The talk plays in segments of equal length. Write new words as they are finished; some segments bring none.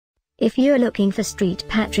If you're looking for St.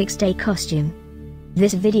 Patrick's Day costume,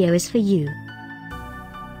 this video is for you.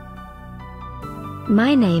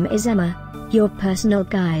 My name is Emma, your personal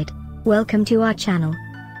guide. Welcome to our channel.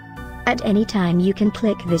 At any time you can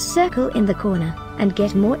click this circle in the corner, and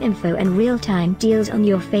get more info and real-time deals on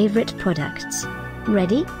your favorite products.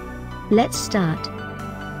 Ready? Let's start.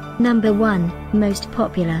 Number 1, Most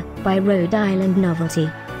Popular, by Rhode Island Novelty.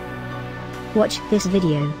 Watch this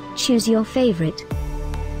video, choose your favorite.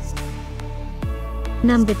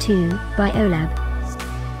 Number 2, by Olabb.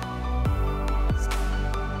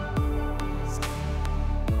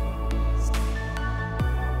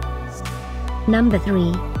 Number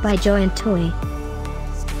 3, by Joyin Toy.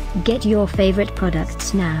 Get your favorite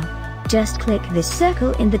products now. Just click this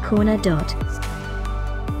circle in the corner dot.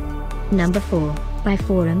 Number 4, by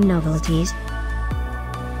Novelties.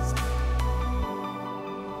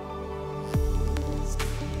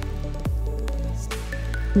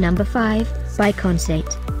 Number 5, by Konsait.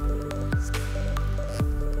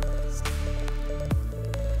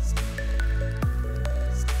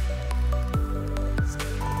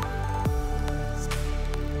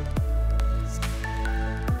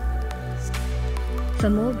 For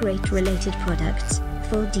more great related products,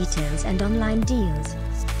 full details and online deals,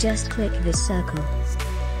 just click this circle.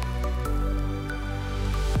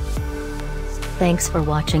 Thanks for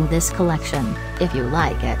watching this collection. If you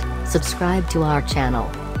like it, subscribe to our channel.